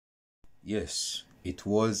Yes, it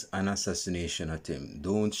was an assassination attempt.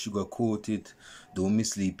 Don't sugarcoat it. Don't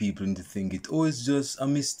mislead people into thinking it. Oh, it's just a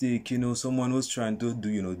mistake. Someone was trying to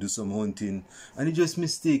do some hunting, and he just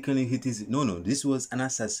mistakenly hit his. No, no. This was an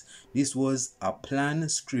This was a planned,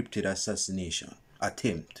 scripted assassination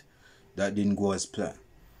attempt that didn't go as planned.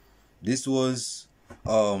 This was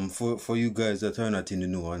for you guys that are not in the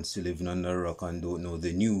know and still living under a rock and don't know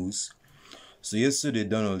the news. So yesterday,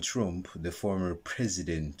 Donald Trump, the former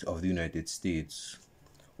president of the United States,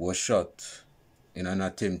 was shot in an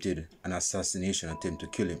assassination attempt to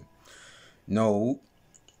kill him. Now,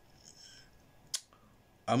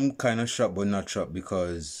 I'm kind of shocked but not shocked,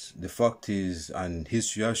 because the fact is, and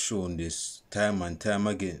history has shown this time and time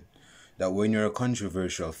again, that when you're a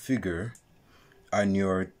controversial figure and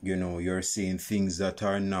you're saying things that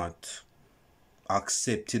are not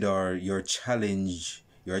accepted, or you're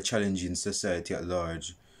challenging society at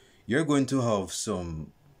large, you're going to have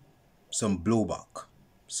some blowback,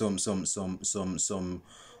 some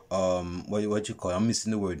what you call, I'm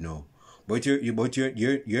missing the word now, but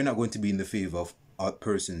you're not going to be in the favor of a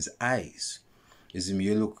person's eyes. You see me,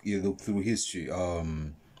 you look through history.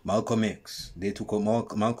 Malcolm X, they took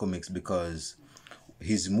out Malcolm X because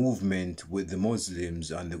his movement with the Muslims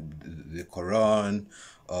and the Quran,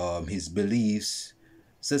 his beliefs,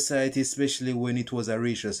 society, especially when it was a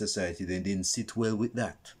racial society, they didn't sit well with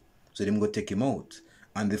that. So them go take him out.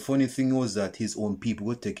 And the funny thing was that his own people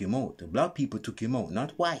would take him out. Black people took him out,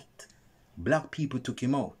 not white. Black people took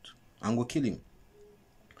him out and go kill him.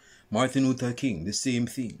 Martin Luther King, the same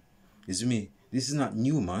thing. You see me? This is not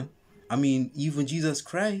new, man. I mean, even Jesus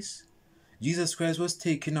Christ was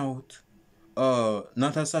taken out.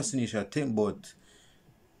 Not assassination attempt, but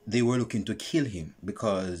they were looking to kill him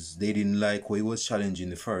because they didn't like what he was challenging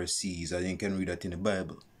the Pharisees. I think you can read that in the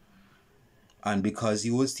Bible. And because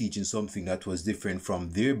he was teaching something that was different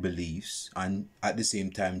from their beliefs, and at the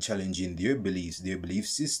same time challenging their beliefs, their belief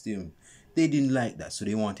system, they didn't like that. So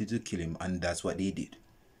they wanted to kill him, and that's what they did.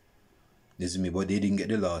 This is me, but they didn't get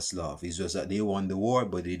the last laugh. It's just that they won the war,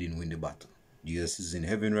 but they didn't win the battle. Jesus is in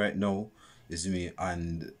heaven right now, is me,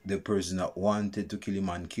 and the person that wanted to kill him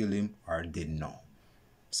and kill him are dead now.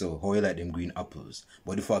 So how you like them green apples?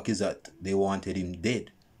 But the fact is that they wanted him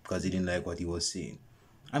dead because they didn't like what he was saying.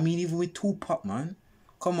 I mean, even with Tupac, man.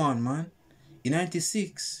 Come on, man. In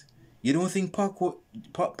 96, you don't think Pac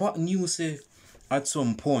knew, say, at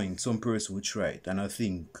some point, some person would try it. And I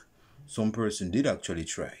think some person did actually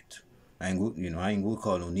try it. I ain't going to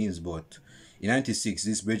call no names, but in 96,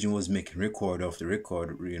 this Virgin was making record after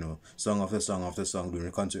record, song after song after song during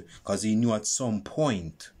the concert. Because he knew at some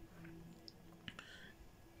point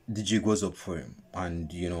the jig was up for him.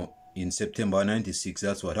 And, in September 96,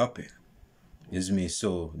 that's what happened. Is me.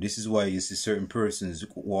 So this is why you see certain persons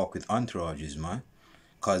walk with entourages, man.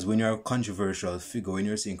 Because when you're a controversial figure, when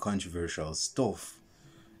you're saying controversial stuff,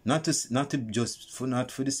 not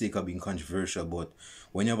for the sake of being controversial, but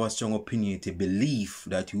when you have a strong opinionated belief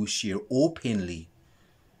that you share openly,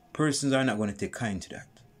 persons are not going to take kind to that.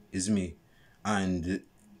 Is me. And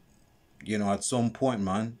at some point,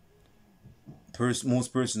 man,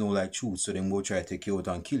 most persons don't like truth, so they will try to take you out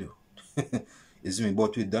and kill you. Is me.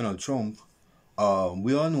 But with Donald Trump,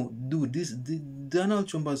 we all know, Donald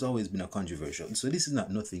Trump has always been a controversial, so this is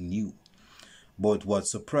nothing new. But what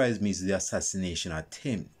surprised me is the assassination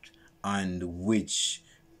attempt, and which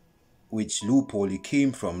loophole it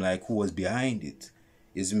came from, like who was behind it.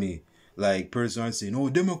 Is me. Like persons are saying, oh,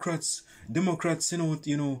 Democrats, Democrats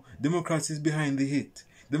is behind the hit.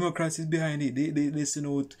 Democrats is behind it. They sent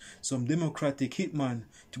out some Democratic hitman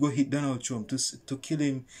to go hit Donald Trump to kill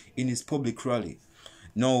him in his public rally.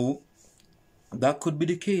 Now, that could be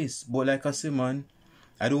the case, but like I say, man,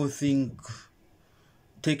 I don't think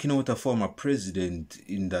taking out a former president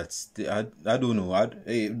in that state, I don't know.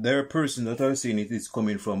 There are persons that are saying it is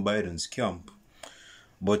coming from Biden's camp,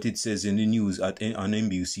 but it says in the news on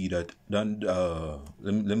NBC that let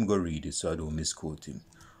me go read it so I don't misquote him.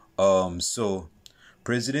 So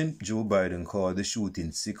President Joe Biden called the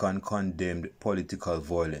shooting sick and condemned political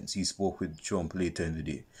violence. He spoke with Trump later in the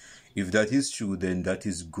day. If that is true, then that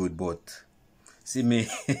is good, but see me,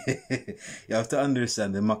 you have to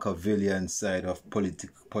understand the Machiavellian side of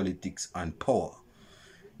politics and power.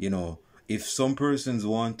 If some persons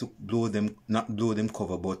want to not blow them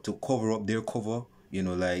cover, but to cover up their cover,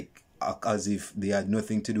 like as if they had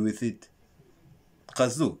nothing to do with it.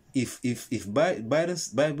 Because look, if Biden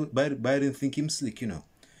think him slick,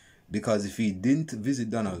 because if he didn't visit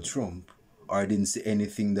Donald Trump or didn't say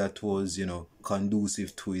anything that was,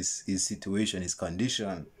 conducive to his situation, his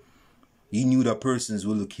condition, he knew that persons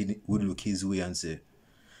would look his way and say,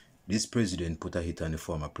 this president put a hit on the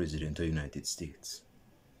former president of the United States.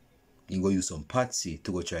 He go use some patsy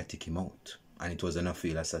to go try to take him out. And it was an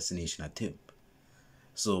failed assassination attempt.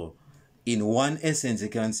 So, in one essence, you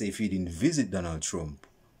can say if he didn't visit Donald Trump,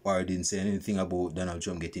 or didn't say anything about Donald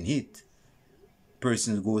Trump getting hit,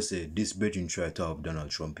 persons go say, this brethren tried to have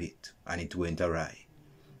Donald Trump hit, and it went awry.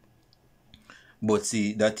 But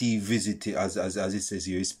see, that he visited, as it says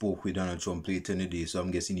here, he spoke with Donald Trump later in the day, so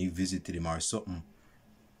I'm guessing he visited him or something.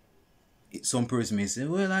 Some person may say,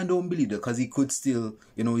 well, I don't believe that, because he could still,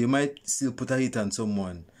 you might still put a hit on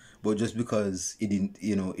someone, but just because he didn't,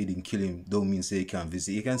 he didn't kill him, don't mean say he can't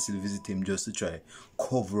visit. You can still visit him just to try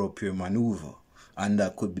cover up your maneuver. And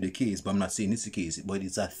that could be the case, but I'm not saying it's the case, but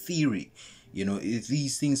it's a theory. If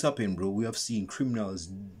these things happen, bro, we have seen criminals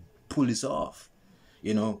pull this off.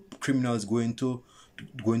 Criminals going to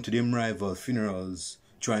them rival funerals,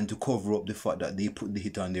 trying to cover up the fact that they put the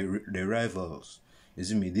hit on their rivals. You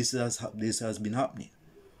see me? This has been happening.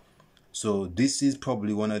 So this is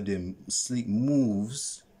probably one of them slick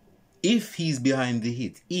moves. If he's behind the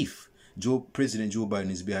hit, if President Joe Biden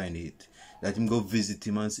is behind the hit, let him go visit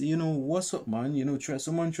him and say, what's up, man?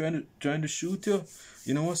 Someone trying to shoot you.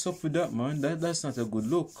 What's up with that, man? That's not a good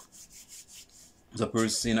look. The person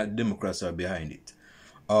saying that the Democrats are behind it.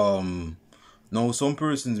 Now some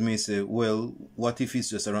persons may say, well, what if it's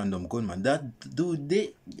just a random gunman? That dude,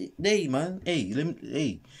 they man,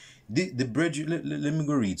 the bridge. Let me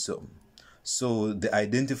go read something. So the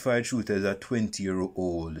identified shooter is a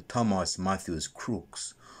 20-year-old Thomas Matthews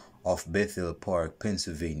Crooks of Bethel Park,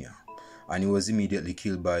 Pennsylvania, and he was immediately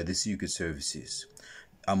killed by the Secret Services.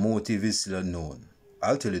 A motive is still unknown.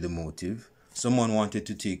 I'll tell you the motive. Someone wanted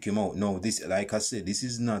to take him out. No, this, like I said, this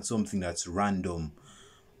is not something that's random.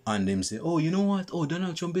 And them say, oh, you know what? Oh,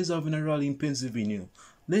 Donald Trump is having a rally in Pennsylvania.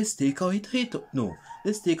 Let's take a hit out. No,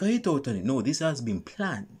 let's take a hit out on it. No, this has been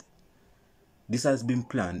planned. This has been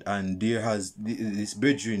planned. And there has this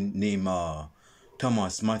brethren named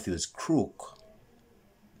Thomas Matthews Crook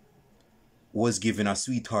was given a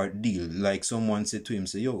sweetheart deal. Like someone said to him,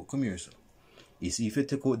 say, yo, come here, sir. You see, if you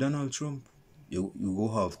take out Donald Trump, you go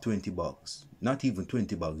have $20. Not even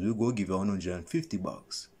 $20. We'll go give you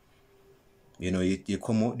 $150. You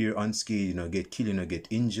come out there unscathed, get killed, get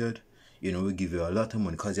injured. We give you a lot of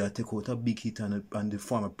money because you take out a big hit on the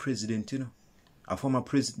former president, A former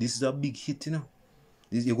president, this is a big hit,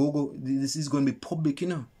 This is going to be public,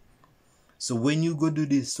 So when you go do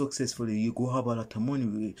this successfully, you go have a lot of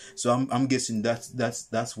money. So I'm guessing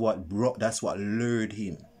that's what lured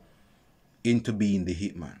him into being the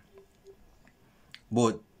hitman.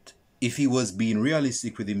 But if he was being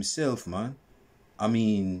realistic with himself, man, I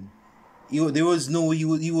mean, there was no way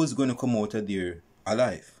he was going to come out of there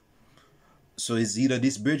alive. So it's either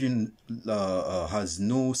this brethren has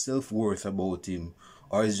no self-worth about him,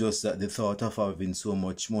 or it's just that the thought of having so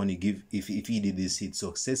much money, if he did this hit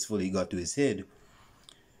successfully, got to his head.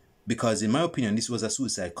 Because in my opinion, this was a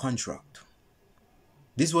suicide contract.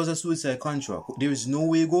 This was a suicide contract. There is no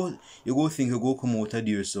way you go think you go come out of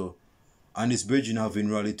there, so. And this brethren have been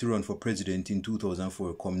rallied to run for president in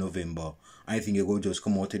 2004 come November. I think you go just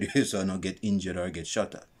come out of there so not get injured or get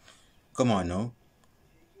shot at. Come on now.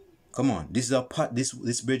 Come on. This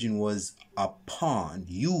brethren was a pawn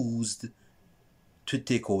used to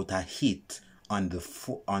take out a hit on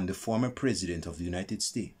the former president of the United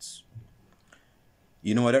States.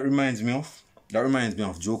 You know what that reminds me of? That reminds me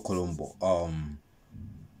of Joe Colombo.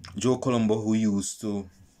 Joe Colombo used to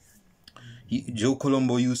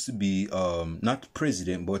be not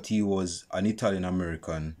president, but he was an Italian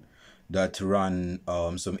American that ran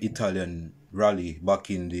some Italian rally back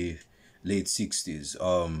in the late 60s.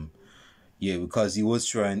 Because he was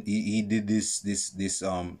trying, he did this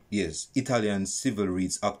Italian civil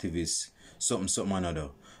rights activist, something another,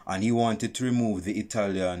 and he wanted to remove the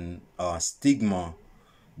Italian stigma,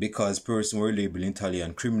 because persons were labeling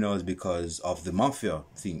Italian criminals because of the mafia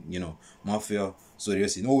thing, mafia. So they're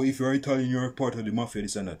saying, oh, if you're Italian, you're part of the mafia,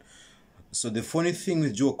 this and that. So the funny thing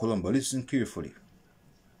with Joe Colombo, listen carefully.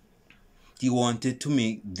 He wanted to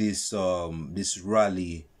make this this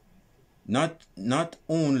rally not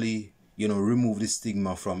only remove the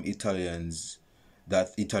stigma from Italians,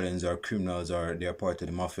 that Italians are criminals or they're part of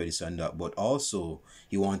the mafia, this and that, but also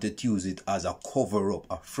he wanted to use it as a cover-up,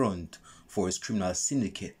 a front for his criminal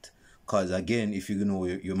syndicate. Because again, if you know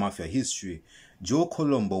your mafia history, Joe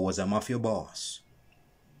Colombo was a mafia boss.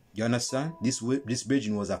 You understand? This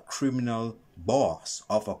brethren was a criminal boss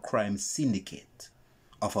of a crime syndicate,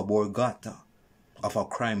 of a borgata, of a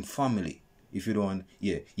crime family. If you don't,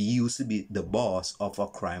 he used to be the boss of a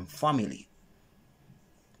crime family.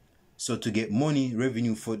 So to get money,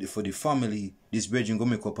 revenue for the family, this brethren go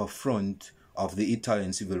make up a front of the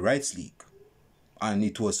Italian Civil Rights League. And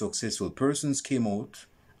it was successful. Persons came out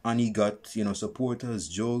and he got, supporters,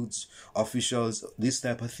 judges, officials, this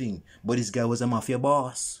type of thing. But this guy was a mafia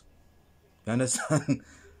boss. You understand?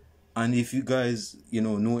 And if you guys,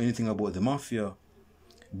 know anything about the mafia,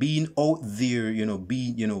 being out there,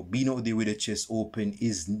 being out there with the chest open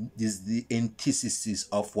is the antithesis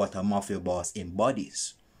of what a mafia boss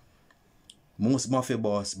embodies. Most mafia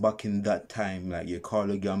boss back in that time, like your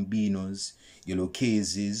Carlo Gambinos, your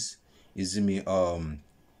Lucchese's,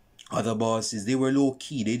 other bosses, they were low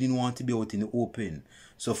key. They didn't want to be out in the open.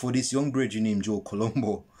 So for this young brethren named Joe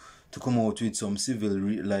Colombo to come out with some civil,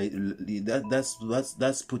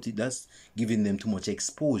 that's giving them too much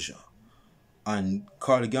exposure. And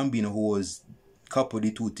Carlo Gambino, who was capo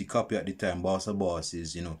di tutti, capo at the time, boss of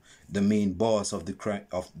bosses, the main boss of the crime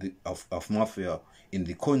of mafia in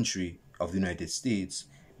the country of the United States,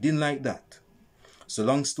 didn't like that. So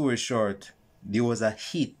long story short, there was a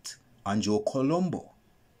hit on Joe Colombo.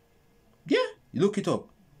 Yeah, look it up.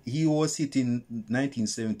 He was hit in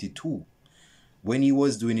 1972. When he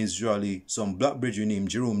was doing his rally, some black brethren named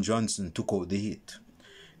Jerome Johnson took out the hit.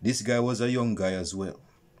 This guy was a young guy as well.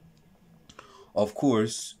 Of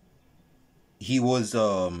course, he was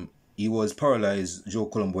paralyzed, Joe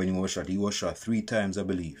Colombo, when he was shot. He was shot 3 times, I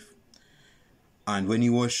believe. And when he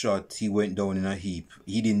was shot, he went down in a heap.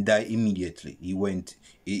 He didn't die immediately. He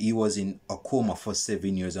was in a coma for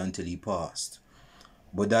 7 years until he passed.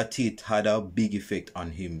 But that hit had a big effect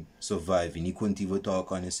on him surviving. He couldn't even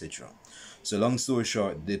talk on, etc. So long story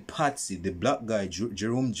short, the patsy, the black guy,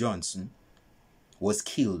 Jerome Johnson, was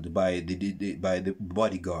killed by the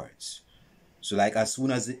bodyguards. So like as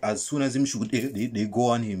soon as him shoot, they go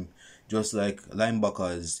on him, just like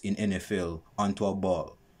linebackers in NFL onto a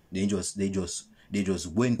ball. They just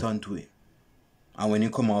went onto him. And when you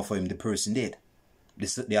come off of him, the person dead.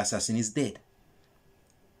 The assassin is dead.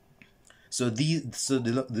 So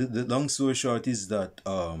the long story short is that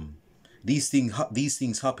these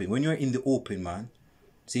things happen when you're in the open, man.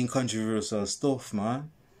 Seeing controversial stuff,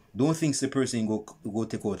 man. Don't think the person go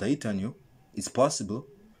take out a hit on you. It's possible.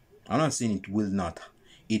 I'm not saying it will not.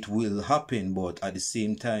 It will happen, but at the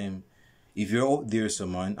same time, if you're out there,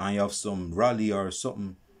 man, and you have some rally or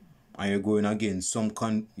something, and you're going against some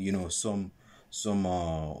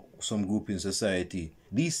group in society,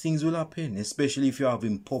 these things will happen, especially if you're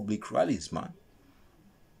having public rallies, man.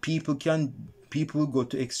 People go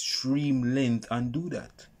to extreme length and do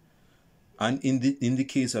that. And in the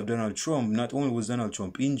case of Donald Trump, not only was Donald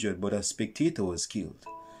Trump injured, but a spectator was killed,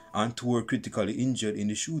 and 2 were critically injured in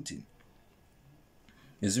the shooting.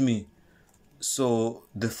 You see me? So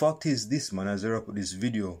the fact is this, man, as I wrap up this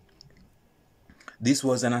video, this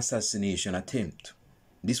was an assassination attempt.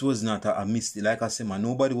 This was not a mistake. Like I said, man,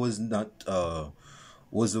 nobody was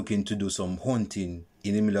looking to do some hunting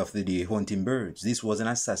in the middle of the day, hunting birds. This was an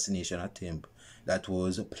assassination attempt that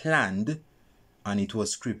was planned and it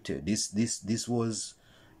was scripted. This was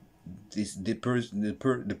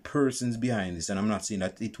the persons behind this, and I'm not saying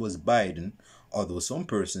that it was Biden, although some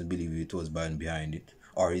persons believe it was Biden behind it,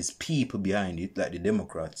 or his people behind it, like the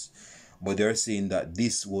Democrats, but they're saying that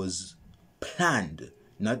this was planned.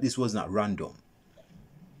 This was not random.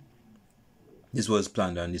 This was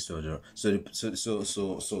planned and this was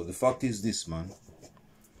so the fact is this, man.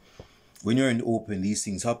 When you're in the open, these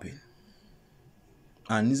things happen.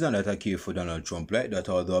 And it's not that I care for Donald Trump like that,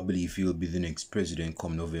 although I believe he'll be the next president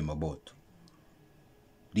come November. But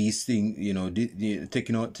these things,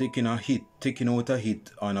 taking out a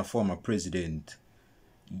hit on a former president,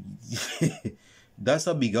 that's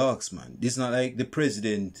a big ask, man. This is not like the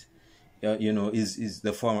president, is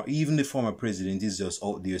the former, even the former president is just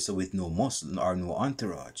out there, so with no muscle or no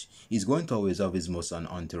entourage. He's going to always have his muscle and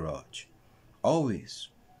entourage. Always.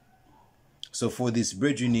 So for this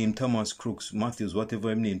brethren named Thomas Crooks, Matthews, whatever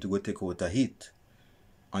his name, to go take out a hit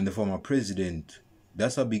on the former president,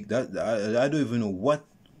 that's a big, I don't even know what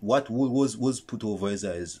was put over his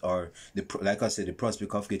eyes, or like I said, the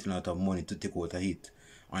prospect of getting a lot of money to take out a hit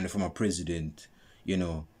on the former president,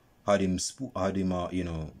 had him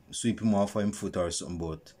sweep him off of him foot or something,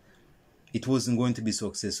 but it wasn't going to be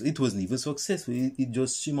successful. It wasn't even successful. It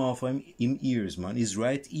just shimmed off of him ears, man, his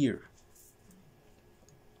right ear.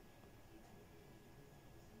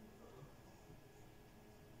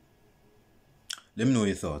 Let me know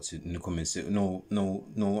your thoughts in the comments. No,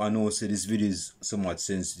 I know this video is somewhat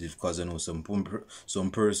sensitive because I know some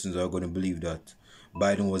persons are going to believe that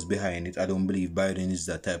Biden was behind it. I don't believe Biden is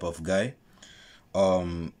that type of guy.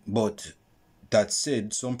 But that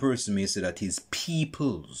said, some person may say that his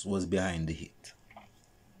peoples was behind the hit.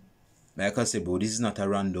 Like I said, bro, this is not a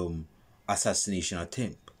random assassination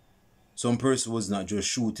attempt. Some person was not just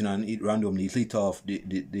shooting and it randomly lit off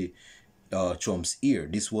the Trump's ear.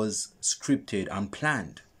 This was scripted and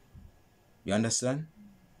planned. You understand?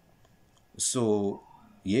 So,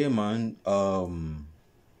 yeah, man. God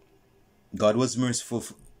was merciful.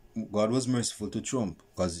 God was merciful to Trump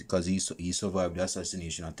because he survived the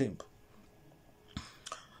assassination attempt.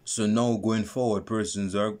 So now going forward,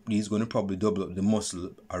 he's going to probably double up the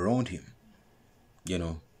muscle around him. You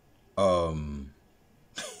know,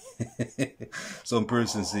 some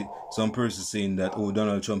person saying that, oh,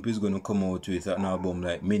 Donald Trump is going to come out with an album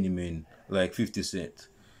like Many Men, like 50 Cent.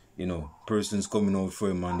 You know, persons coming out for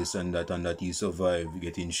him and this and that he survived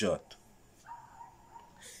getting shot.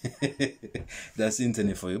 That's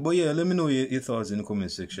internet for you. But yeah, let me know your thoughts in the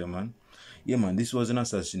comment section, man. Yeah, man, this was an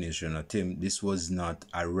assassination attempt. This was not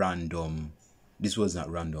random. There was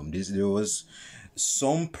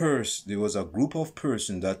a group of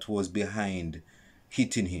persons that was behind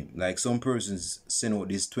hitting him. Like some persons sent out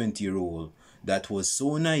this 20-year-old that was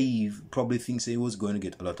so naive, probably thinks he was going to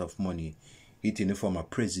get a lot of money, hitting the former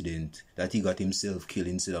president, that he got himself killed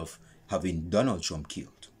instead of having Donald Trump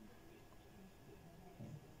killed.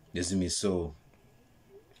 You see me? So,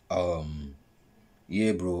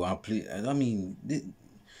 yeah, bro.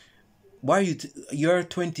 Why are you're a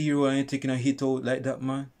 20-year-old and you're taking a hit out like that,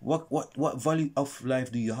 man? What value of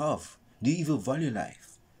life do you have? Do you even value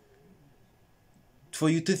life? For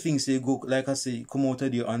you to think, say, go, like I say, come out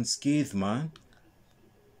of there unscathed, man.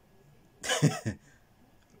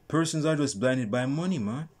 Persons are just blinded by money,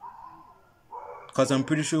 man. Because I'm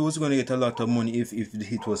pretty sure he was going to get a lot of money if the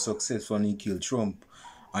hit was successful and he killed Trump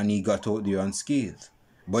and he got out there unscathed.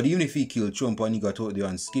 But even if he killed Trump and he got out there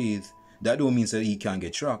unscathed, that don't mean that he can't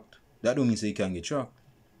get tracked.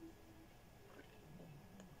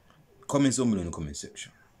 Comment somewhere in the comment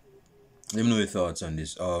section. Let me know your thoughts on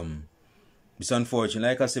this. It's unfortunate.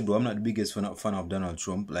 Like I said, bro, I'm not the biggest fan of Donald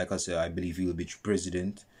Trump. Like I said, I believe he will be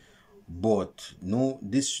president. But no,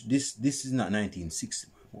 this is not 1960.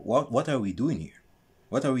 What are we doing here?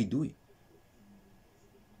 What are we doing?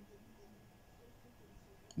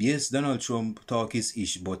 Yes, Donald Trump talk his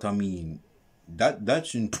ish, but I mean, that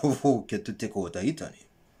shouldn't provoke you to take out a hit on him.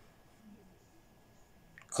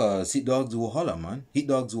 Because hit dogs will holler, man. Hit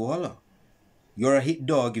dogs will holler. You're a hit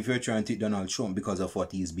dog if you're trying to hit Donald Trump because of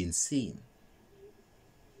what he's been saying.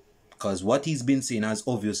 Because what he's been saying has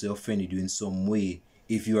obviously offended you in some way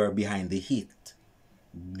if you are behind the hit.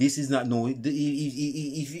 This is not no.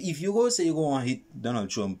 If you go say you go and hit Donald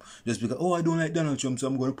Trump just because, oh, I don't like Donald Trump, so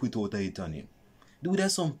I'm going to put out a hit on him. Dude,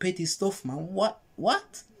 that's some petty stuff, man.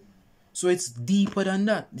 What? So it's deeper than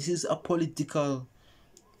that. This is a political.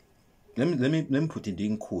 Let me put it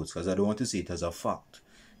in quotes because I don't want to say it as a fact.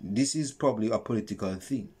 This is probably a political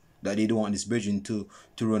thing that they don't want this virgin to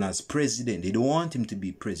run as president. They don't want him to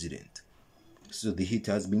be president. So the hit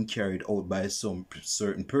has been carried out by some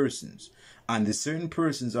certain persons, and the certain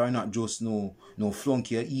persons are not just no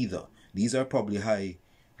flunky either. These are probably high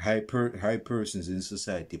persons in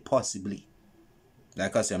society, possibly.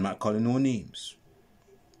 Like I said, I'm not calling no names,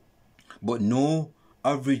 but no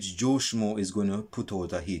average Joe Schmo is going to put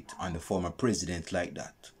out a hit on the former president like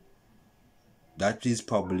that. That is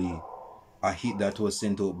probably a hit that was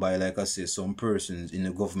sent out by, like I said, some persons in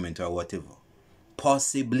the government or whatever.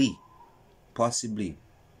 Possibly.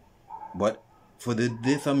 But for the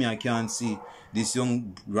death of me, I can't see this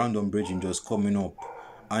young random bridging just coming up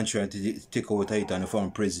and trying to take out a hit on the former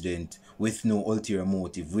president with no ulterior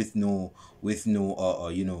motive, with no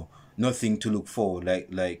nothing to look forward.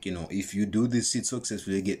 Like if you do this hit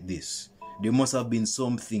successfully, you get this. There must have been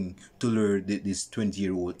something to lure this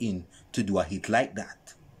 20-year-old in to do a hit like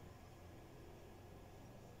that.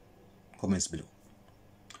 Comments below.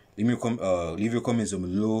 Leave your comments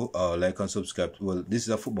below. Like and subscribe. Well, this is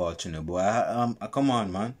a football channel, but I come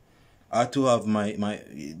on, man. I have to have my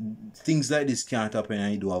things like this can't happen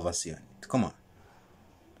and you do have a say on it. Come on.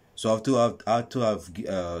 So I have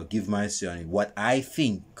to give my say on it, what I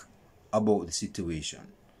think about the situation.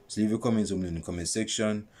 So leave your comments below in the comment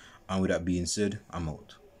section. And with that being said, I'm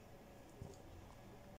out.